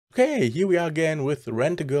Okay, here we are again with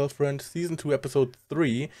Rent a Girlfriend Season 2 Episode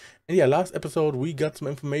 3. And yeah, last episode we got some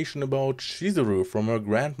information about Shizuru from her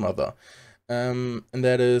grandmother. And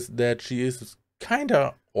that is that she is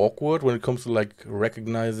kinda awkward when it comes to like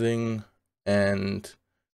recognizing and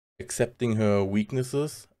accepting her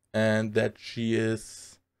weaknesses. And that she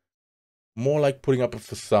is more like putting up a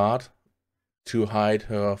facade to hide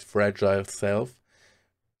her fragile self.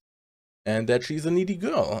 And that she's a needy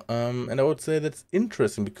girl. And I would say that's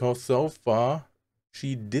interesting because so far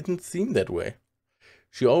she didn't seem that way.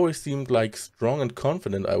 She always seemed like strong and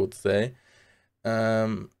confident, I would say.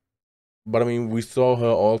 But I mean, we saw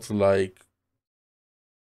her also like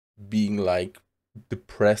being like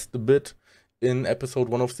depressed a bit in episode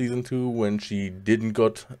 1 of season 2 when she didn't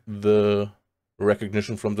got the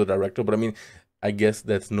recognition from the director. But I mean, I guess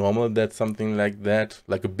that's normal that something like that,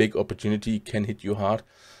 like a big opportunity, can hit you hard.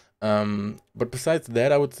 But besides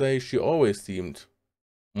that, I would say she always seemed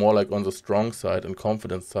more like on the strong side and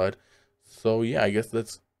confident side. So yeah, I guess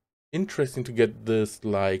that's interesting to get this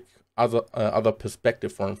like other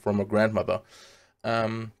perspective from her grandmother.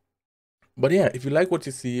 But yeah, if you like what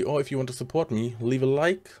you see or if you want to support me, leave a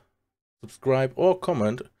like, subscribe or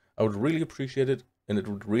comment. I would really appreciate it and it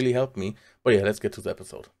would really help me. But yeah, let's get to the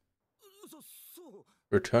episode.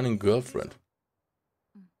 Returning girlfriend.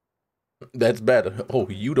 That's bad. Oh,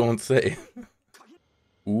 you don't say.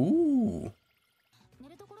 Ooh.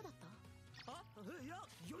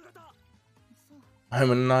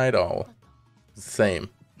 I'm a night owl. Same.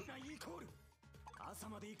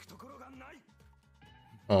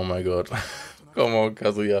 Oh my god. Come on,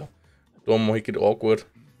 Kazuya. Don't make it awkward.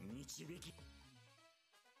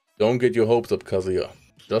 Don't get your hopes up, Kazuya.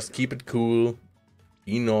 Just keep it cool.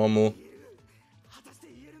 Be normal.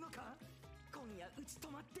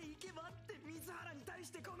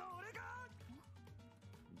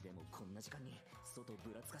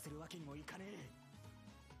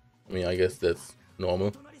 I mean, I guess that's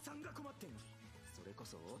normal.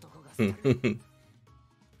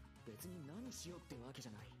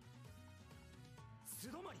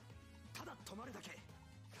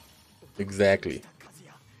 Exactly.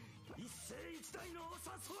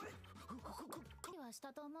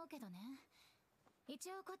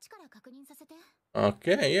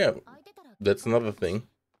 Okay, yeah. That's another thing.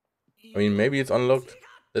 I mean, maybe it's unlocked.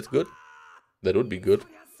 That's good. That would be good.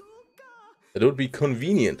 That would be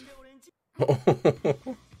convenient.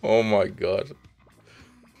 Oh my god.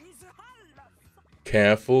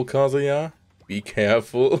 Careful, Kazuya. Be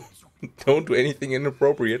careful. Don't do anything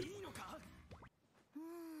inappropriate.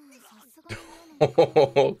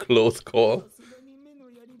 Oh, close call.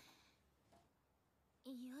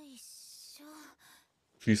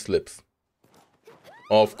 She slips.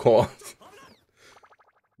 Of course.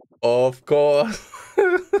 Of course.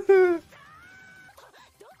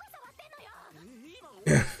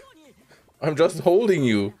 I'm just holding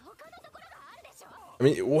you. I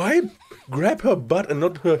mean, why grab her butt and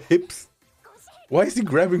not her hips? Why is he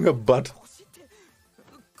grabbing her butt?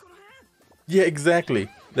 Yeah, exactly.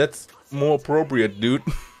 That's more appropriate, dude.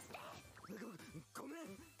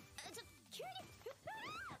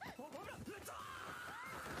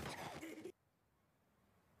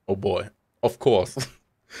 Oh boy. Of course.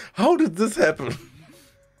 How did this happen?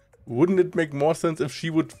 Wouldn't it make more sense if she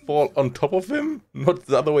would fall on top of him, not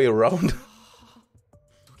the other way around?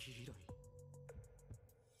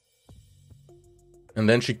 And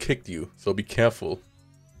then she kicked you, so be careful.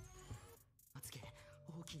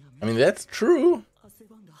 I mean, that's true.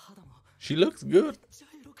 She looks good.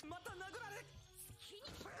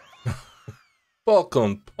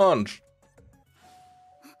 Falcon punch.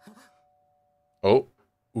 Oh,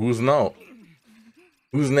 who's now?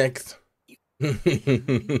 Who's next?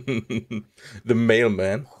 The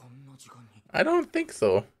mailman? I don't think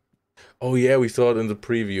so. Oh yeah, we saw it in the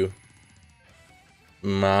preview.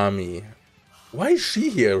 Mami. Why is she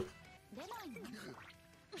here?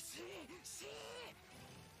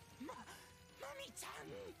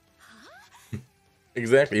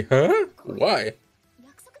 Exactly, huh? Why?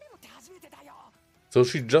 So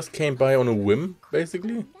she just came by on a whim,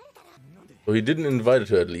 basically? So he didn't invite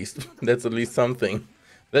her at least. That's at least something.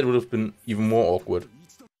 That would have been even more awkward.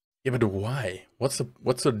 Yeah, but why? What's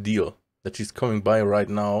the deal? That she's coming by right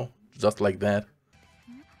now, just like that?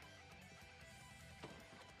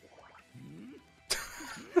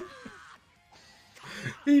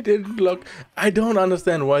 He didn't look. I don't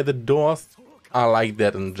understand why the doors are like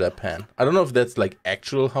that in Japan. I don't know if that's like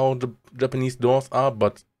actual how the Japanese doors are,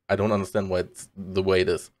 but I don't understand why it's the way it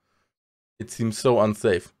is. It seems so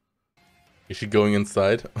unsafe. Is she going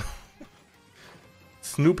inside?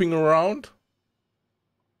 Snooping around?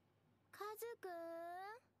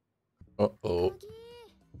 Uh-oh.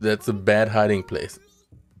 That's a bad hiding place.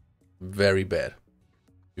 Very bad.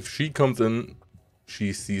 If she comes in,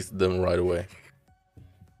 she sees them right away.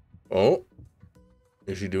 Oh.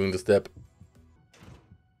 Is she doing the step?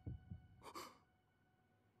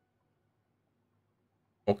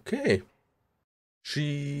 Okay.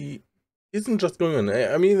 She isn't just going in.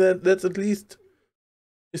 I mean, that's at least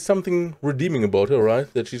is something redeeming about her,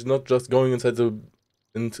 right? That she's not just going inside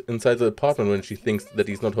the apartment when she thinks that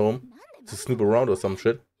he's not home to snoop around or some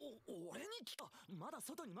shit.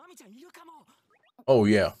 Oh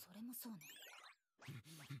yeah.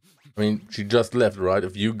 I mean, she just left, right?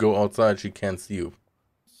 If you go outside, she can't see you.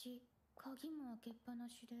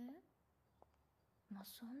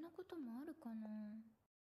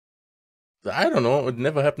 I don't know, it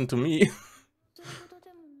never happened to me.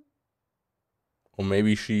 Or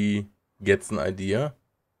maybe she gets an idea.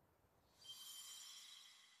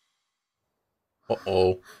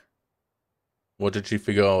 Uh-oh. What did she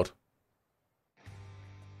figure out?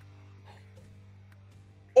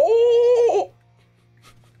 Oh!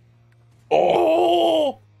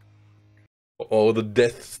 Oh! Oh, the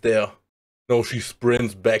death stare. No, she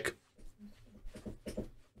sprints back.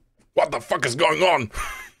 What the fuck is going on?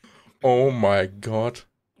 Oh my god.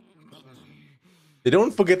 They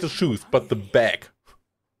don't forget the shoes, but the bag.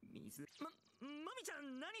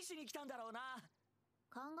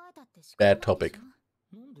 Bad topic.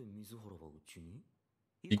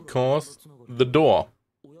 Because the door.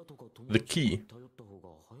 The key.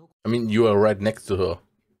 I mean, you are right next to her.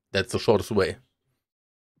 That's the shortest way.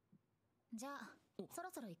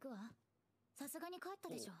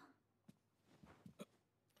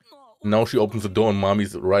 Now she opens the door and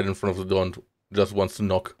Mami's right in front of the door and just wants to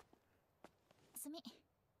knock.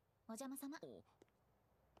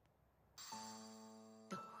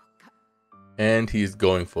 And he's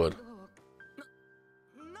going for it.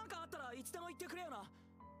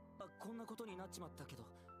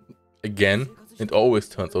 Again, it always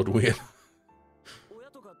turns out weird.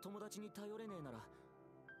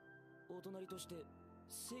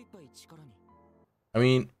 I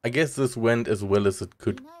mean, I guess this went as well as it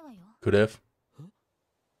could have.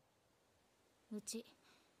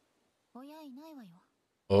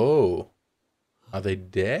 Oh, are they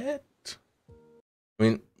dead? I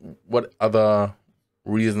mean, what other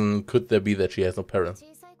reason could there be that she has no parents?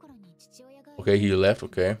 Okay, he left,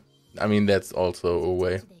 okay. I mean, that's also a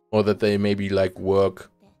way. Or that they maybe like work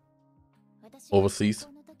overseas.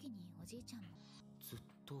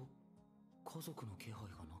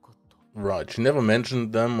 Right, she never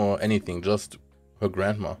mentioned them or anything, just her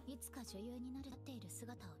grandma.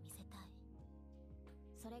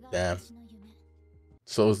 Damn.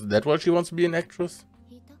 So is that why she wants to be an actress?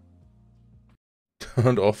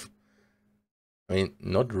 Turned off. I mean,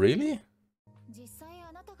 not really?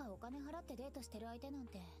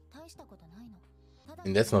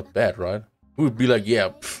 And that's not bad, right? Who would be like, yeah,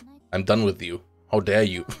 pff, I'm done with you. How dare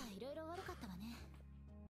you?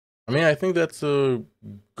 I mean, I think that's a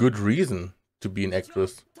good reason to be an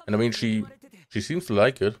actress. And I mean, she seems to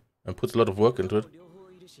like it and puts a lot of work into it.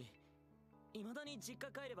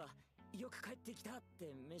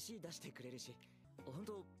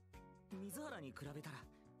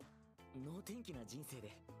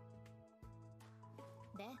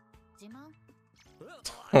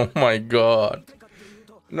 Oh my god.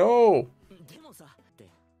 No!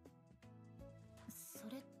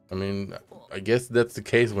 I mean, I guess that's the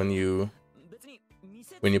case when your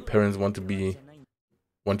parents want you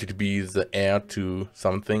to be the heir to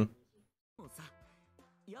something.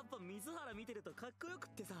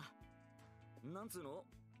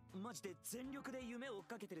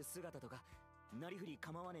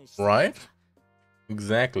 Right?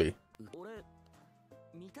 Exactly.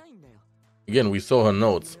 Again, we saw her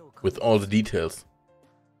notes with all the details.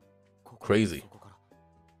 Crazy.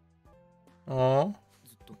 Aww.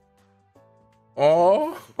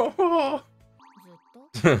 Oh. Oh.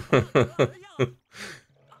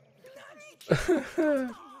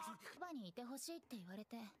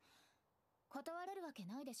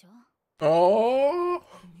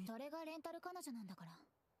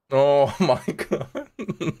 Oh my god.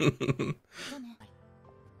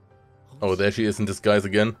 Oh, there she is in disguise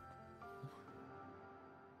again.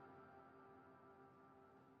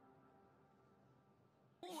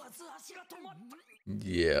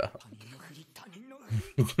 Yeah.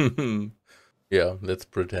 Yeah, let's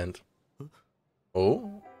pretend.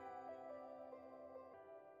 Oh?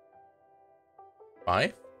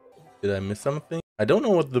 5? Did I miss something? I don't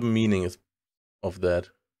know what the meaning is of that,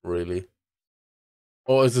 really.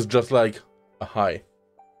 Or is this just like a hi?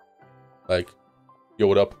 Like, yo,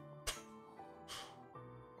 what up?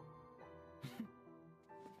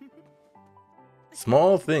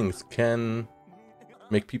 Small things can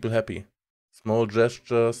make people happy. Small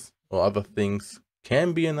gestures or other things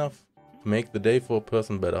can be enough to make the day for a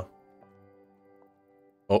person better.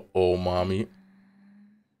 Uh-oh, mommy.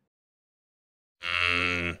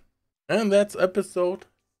 And that's episode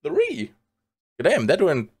 3. Damn, that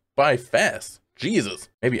went by fast. Jesus.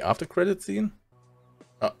 Maybe after credit scene?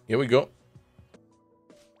 Oh, here we go.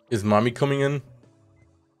 Is mommy coming in?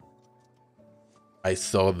 I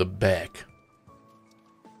saw the back.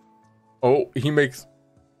 Oh, he makes...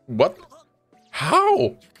 What?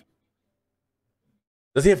 How?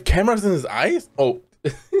 Does he have cameras in his eyes? Oh,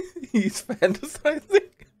 he's fantasizing.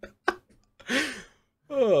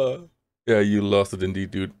 Oh. Yeah, you lost it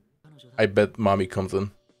indeed, dude. I bet mommy comes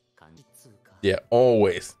in. Yeah,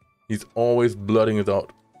 always. He's always blurting it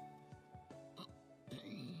out.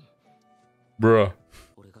 Bruh.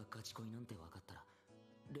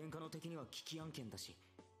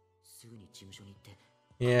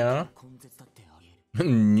 Yeah.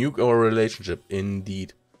 Nuke our relationship,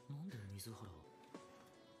 indeed.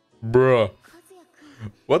 Bruh.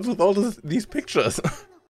 What's with all these pictures?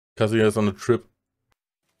 Kazuya's on a trip.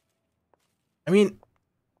 I mean...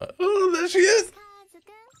 Oh, there she is!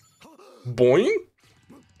 Boing?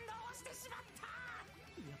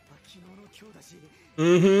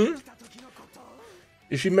 Mm-hmm.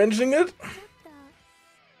 Is she mentioning it?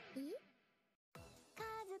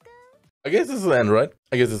 I guess this is the end, right?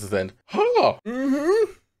 I guess this is the end. Huh!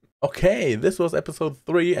 Mm-hmm. Okay, this was episode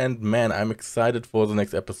 3, and man, I'm excited for the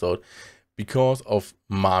next episode because of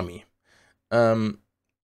Mami.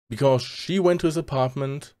 Because she went to his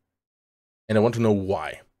apartment, and I want to know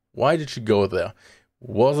why. Why did she go there?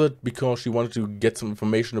 Was it because she wanted to get some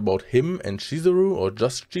information about him and Chizuru, or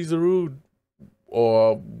just Chizuru?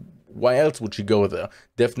 Or why else would she go there?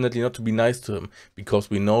 Definitely not to be nice to him, because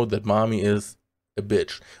we know that Mami is a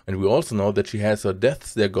bitch. And we also know that she has her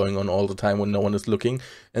deaths there going on all the time when no one is looking,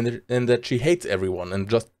 and that she hates everyone and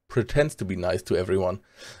just pretends to be nice to everyone.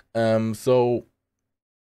 So,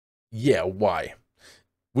 yeah, why?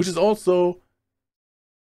 Which is also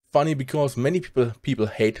funny because many people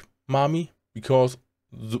hate Mami because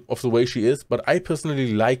of the way she is, but I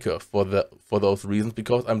personally like her for those reasons,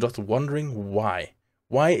 because I'm just wondering why.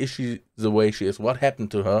 Why is she the way she is? What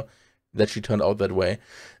happened to her that she turned out that way?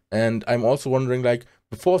 And I'm also wondering, like,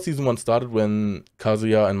 before season 1 started, when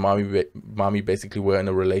Kazuya and Mami basically were in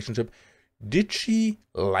a relationship, did she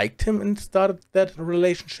like him and started that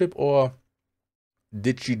relationship, or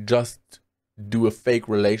did she just do a fake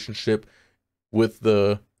relationship with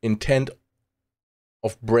the intent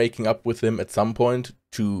of breaking up with him at some point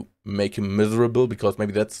to make him miserable, because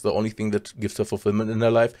maybe that's the only thing that gives her fulfillment in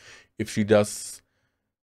her life, if she does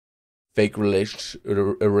fake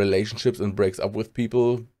relationships and breaks up with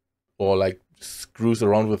people, or like screws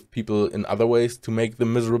around with people in other ways to make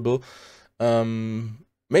them miserable.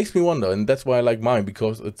 Makes me wonder, and that's why I like Mami,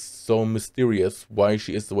 because it's so mysterious why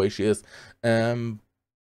she is the way she is. And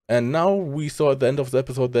now we saw at the end of the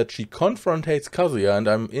episode that she confrontates Kazuya, and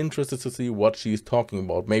I'm interested to see what she's talking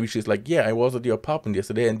about. Maybe she's like, yeah, I was at your apartment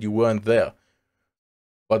yesterday and you weren't there,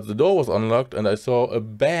 but the door was unlocked and I saw a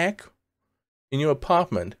bag in your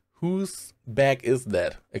apartment. Whose bag is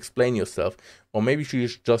that? Explain yourself. Or maybe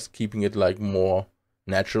she's just keeping it like more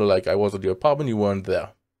natural, like I was at your apartment, you weren't there.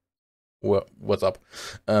 What's up?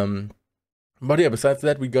 But yeah, besides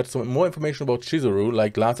that, we got some more information about Chizuru.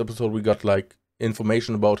 Like last episode, we got like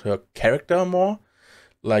information about her character more,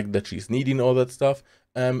 like that she's needy and all that stuff.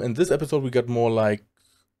 In this episode, we got more like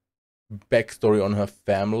backstory on her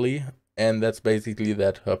family, and that's basically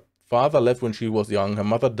that her father left when she was young, her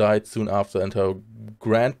mother died soon after, and her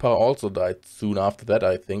grandpa also died soon after that,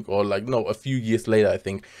 I think, or like, no, a few years later, I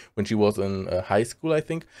think, when she was in high school, I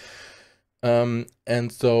think.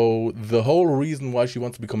 And so the whole reason why she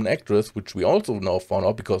wants to become an actress, which we also now found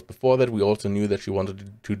out, because before that we also knew that she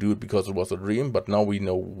wanted to do it because it was a dream, but now we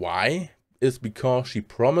know why, is because she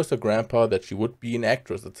promised her grandpa that she would be an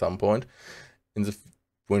actress at some point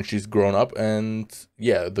when she's grown up. And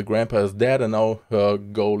yeah, the grandpa is dead, and now her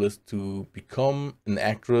goal is to become an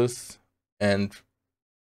actress and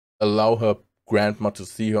allow her grandma to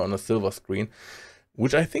see her on a silver screen,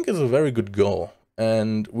 which I think is a very good goal.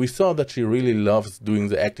 And we saw that she really loves doing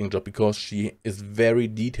the acting job, because she is very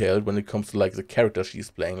detailed when it comes to like the character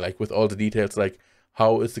she's playing, like with all the details, like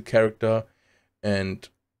how is the character and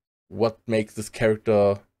what makes this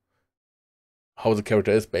character, how the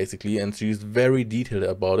character is basically. And she's very detailed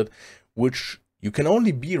about it, which you can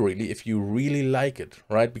only be really if you really like it,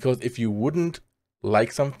 right? Because if you wouldn't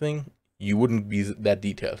like something, you wouldn't be that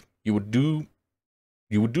detailed. You would do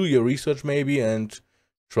your research maybe and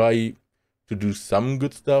try to do some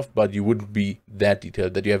good stuff, but you wouldn't be that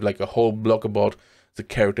detailed, that you have like a whole blog about the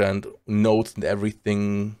character and notes and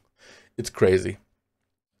everything. It's crazy.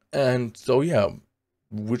 And so yeah,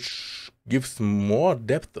 which gives more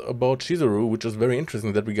depth about Chizuru, which is very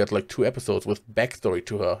interesting that we got like 2 episodes with backstory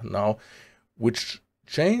to her now, which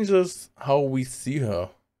changes how we see her,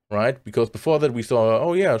 right? Because before that we saw her,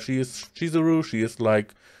 oh yeah, she is Chizuru, she is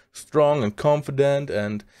like strong and confident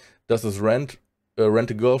and does this rent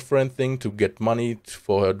a girlfriend thing to get money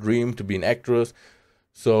for her dream to be an actress.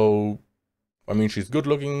 So I mean, she's good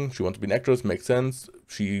looking, she wants to be an actress, makes sense,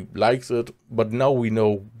 she likes it, but now we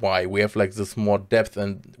know why. We have like this more depth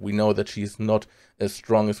and we know that she's not as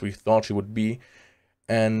strong as we thought she would be.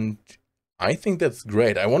 And I think that's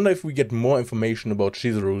great. I wonder if we get more information about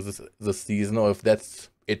Chizuru this season, or if that's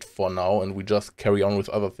it for now and we just carry on with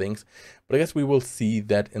other things. But I guess we will see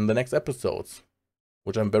that in the next episodes,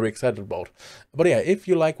 which I'm very excited about. But yeah, if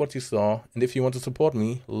you like what you saw and if you want to support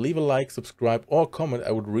me, leave a like, subscribe or comment.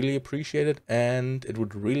 I would really appreciate it and it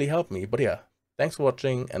would really help me. But yeah, thanks for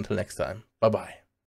watching. Until next time. Bye bye.